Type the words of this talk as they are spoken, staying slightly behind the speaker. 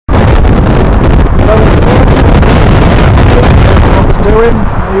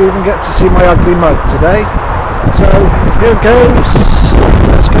even get to see my ugly mug today. So here goes.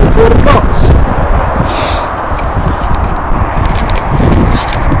 Let's go for the plots.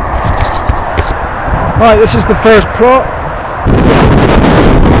 Right, this is the first plot.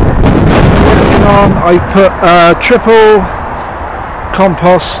 Working on, I put a triple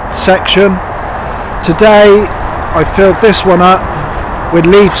compost section. Today I filled this one up with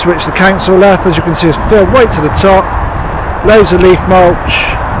leaves which the council left. As you can see, it's filled right to the top. Loads of leaf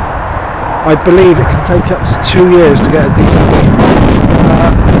mulch. I believe it can take up to 2 years to get a decent leaf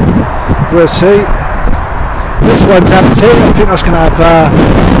mulch. We'll see. This one's empty. I think that's going to have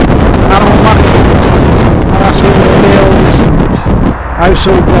animal muck. And that's all the meals and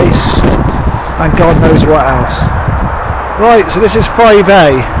household waste and God knows what else. Right, so this is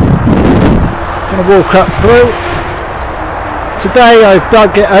 5A. I'm going to walk up through. Today I've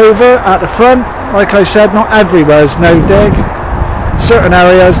dug it over at the front. Like I said, not everywhere is no dig. Certain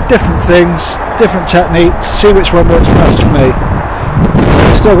areas, different things, different techniques. See which one works best for me.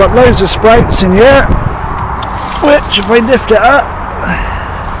 Still got loads of sprouts in here, which if I lift it up,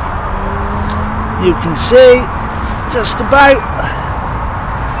 you can see just about.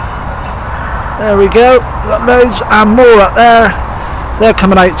 There we go. Got loads and more up there. They're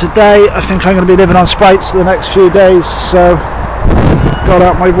coming out today. I think I'm going to be living on sprouts for the next few days, so got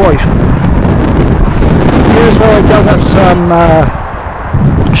out my wife. Here's where I dug up some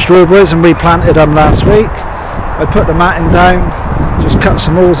strawberries and replanted them last week. I put the matting down, just cut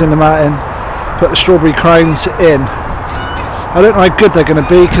some holes in the matting, put the strawberry crowns in. I don't know how good they're going to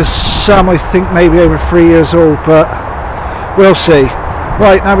be because some I think maybe over 3 years old, but we'll see.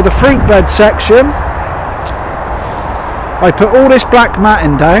 Right, now with the fruit bed section, I put all this black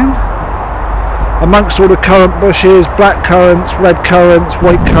matting down amongst all the currant bushes, black currants, red currants,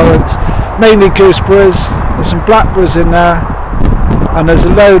 white currants, mainly gooseberries. There's some blackberries in there, and there's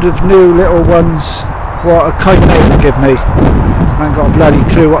a load of new little ones what a kind neighbour give me. I ain't got a bloody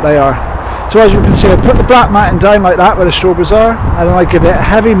clue what they are. So as you can see, I put the black matting down like that where the strawberries are, and then I give it a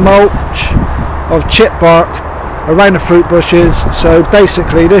heavy mulch of chip bark around the fruit bushes. So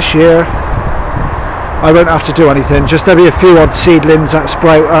basically this year I won't have to do anything, just there'll be a few odd seedlings that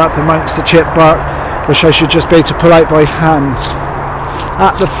sprout up amongst the chip bark, which I should just be able to pull out by hand.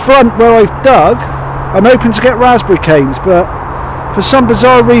 At the front where I've dug, I'm hoping to get raspberry canes, but for some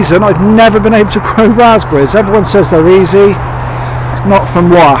bizarre reason I've never been able to grow raspberries. Everyone says they're easy, not from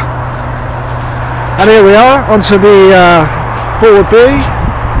moi. And here we are, onto the 4B,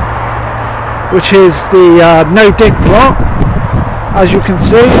 which is the no dig plot. As you can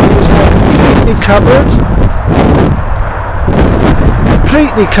see, it's now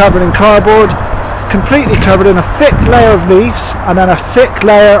completely covered in cardboard, completely covered in a thick layer of leaves, and then a thick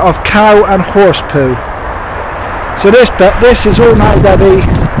layer of cow and horse poo. So this is all now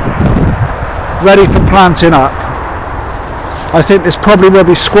ready for planting up. I think this probably will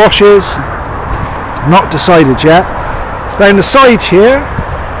be squashes, not decided yet. Down the side here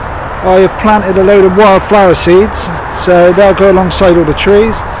I have planted a load of wildflower seeds, so they'll go alongside all the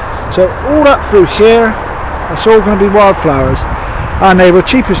trees. So all up through here, that's all going to be wildflowers, and they were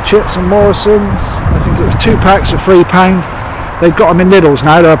cheap as chips and Morrison's. I think it was 2 packs for £3. They've got them in liddles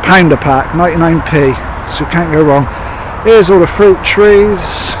now, they're £1 a pack, 99p, so you can't go wrong. Here's all the fruit trees.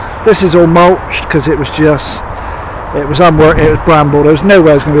 This is all mulched because it was unworked, it was bramble. There was no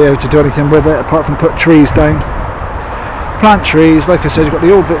way I was going to be able to do anything with it apart from put trees down. Plant trees, like I said, you've got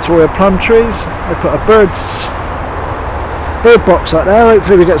the old Victoria plum trees. I put a bird box up there.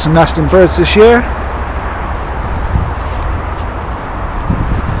 Hopefully we get some nesting birds this year.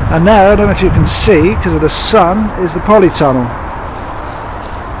 And there, I don't know if you can see because of the sun, is the polytunnel.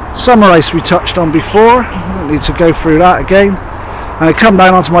 Summer ice we touched on before. I don't need to go through that again. And I come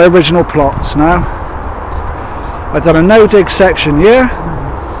down onto my original plots now. I've done a no dig section here.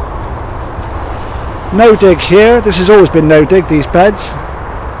 No dig here. This has always been no dig, these beds.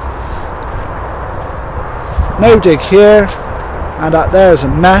 No dig here, and that there is a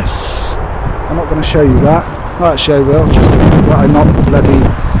mess. I'm not going to show you that. Well, actually I will, just that I'm not bloody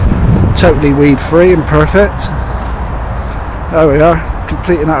totally weed free and perfect. There we are,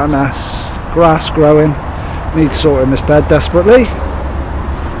 completing out a mess. Grass growing, needs sorting this bed desperately.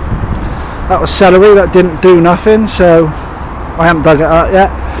 That was celery, that didn't do nothing, so I haven't dug it out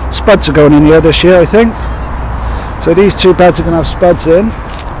yet. Spuds are going in here this year, I think. So these 2 beds are going to have spuds in.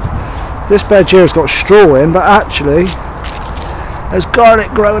 This bed here has got straw in, but actually there's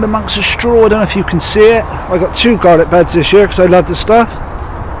garlic growing amongst the straw. I don't know if you can see it. I got 2 garlic beds this year because I love the stuff.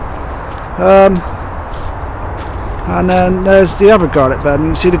 And then there's the other garlic bed, and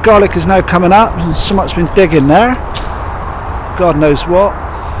you can see the garlic is now coming up. So much been digging there, God knows what.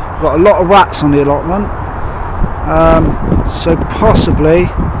 got a lot of rats on the allotment, so possibly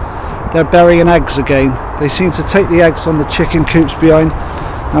they're burying eggs again. They seem to take the eggs on the chicken coops behind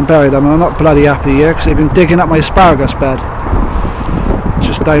and bury them, and I'm not bloody happy here because they've been digging up my asparagus bed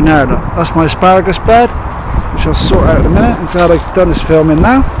just down there. Look, that's my asparagus bed, which I'll sort out in a minute. I'm glad I've done this filming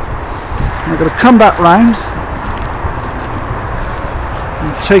now. I'm going to come back round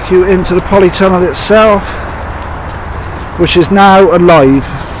and take you into the polytunnel itself, which is now alive.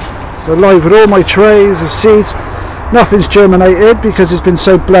 So alive with all my trays of seeds. Nothing's germinated because it's been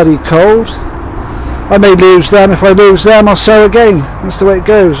so bloody cold. I may lose them. If I lose them, I'll sow again. That's the way it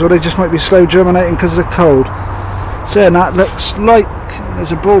goes. Or they just might be slow germinating because of the cold. So that looks like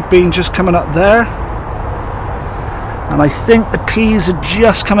there's a broad bean just coming up there. And I think the peas are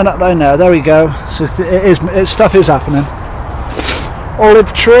just coming up down there. There we go. So stuff is happening.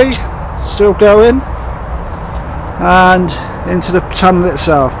 Olive tree still going. And into the tunnel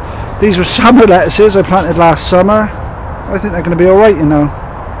itself. These were summer lettuces I planted last summer. I think they're going to be alright, you know.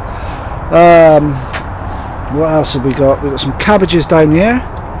 What else have we got? We've got some cabbages down here.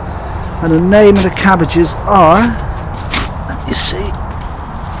 And the name of the cabbages are... Let me see.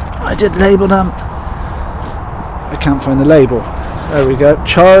 I did label them. I can't find the label. There we go.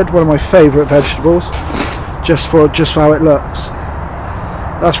 Chard, one of my favourite vegetables. Just for how it looks.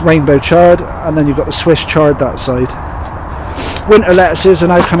 That's rainbow chard. And then you've got the Swiss chard that side. Winter lettuces are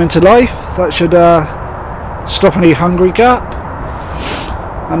now coming to life. That should stop any hungry gap.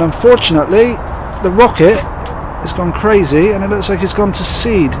 And unfortunately the rocket has gone crazy and it looks like it's gone to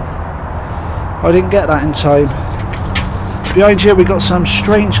seed. I didn't get that in time. Behind here we got some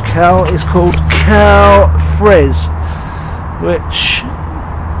strange kale. It's called kale frizz, which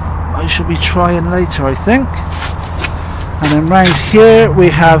I shall be trying later, I think. And then round here we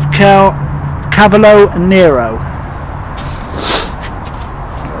have kale Cavallo Nero.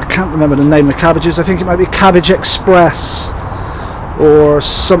 I can't remember the name of the cabbages. I think it might be Cabbage Express or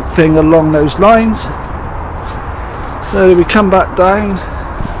something along those lines. So we come back down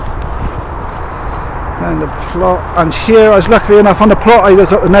the plot, and here I was lucky enough on the plot I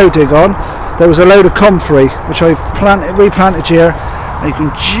got the no-dig on. There was a load of comfrey which I replanted here, and you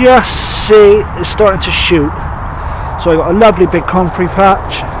can just see it's starting to shoot. So I got a lovely big comfrey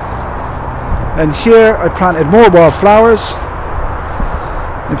patch, and here I planted more wildflowers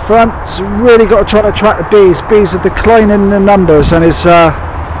in front. So really got to try to attract the bees. Bees are declining in the numbers and it's not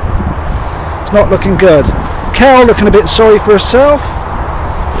looking good. Kale looking a bit sorry for herself.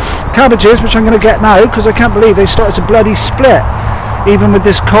 Cabbages, which I'm going to get now because I can't believe they started to bloody split even with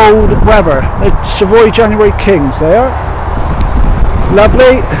this cold weather. They're Savoy January Kings, they are.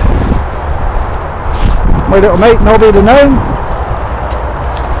 Lovely. My little mate Nobby the Gnome.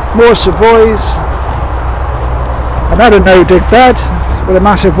 More Savoys. Another no-dig bed with a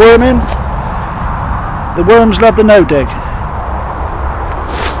massive worm in. The worms love the no-dig.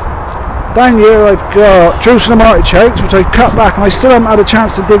 Down here I've got Jerusalem artichokes, which I've cut back and I still haven't had a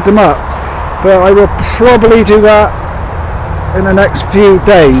chance to dig them up, but I will probably do that in the next few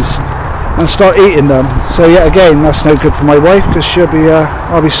days and start eating them. So yet again, that's no good for my wife because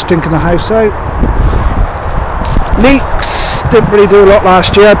I'll be stinking the house out. Leeks didn't really do a lot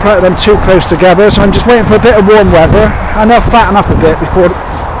last year. I planted them too close together, so I'm just waiting for a bit of warm weather and they'll fatten up a bit before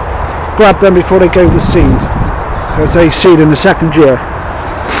grab them before they go to seed, because they seed in the second year.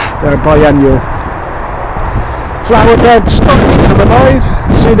 They're biennial. Flower beds starting to come alive.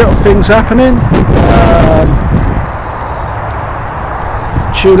 See little things happening.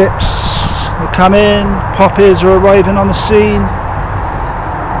 Tulips are coming. Poppies are arriving on the scene.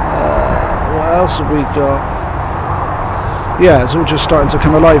 What else have we got? Yeah, it's all just starting to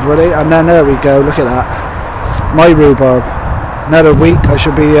come alive really. And then there we go. Look at that. My rhubarb. Another week I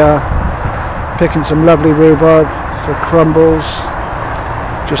should be picking some lovely rhubarb for crumbles.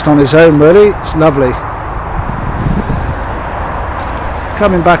 Just on his own really, it's lovely.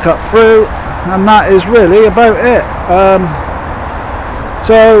 Coming back up through, and that is really about it.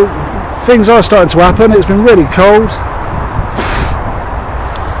 So things are starting to happen. It's been really cold.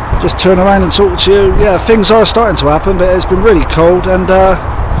 Just turn around and talk to you. Yeah, things are starting to happen, but it's been really cold, and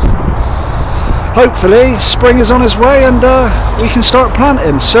hopefully spring is on its way and we can start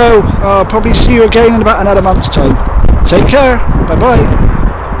planting. So I'll probably see you again in about another month's time. Take care. Bye bye.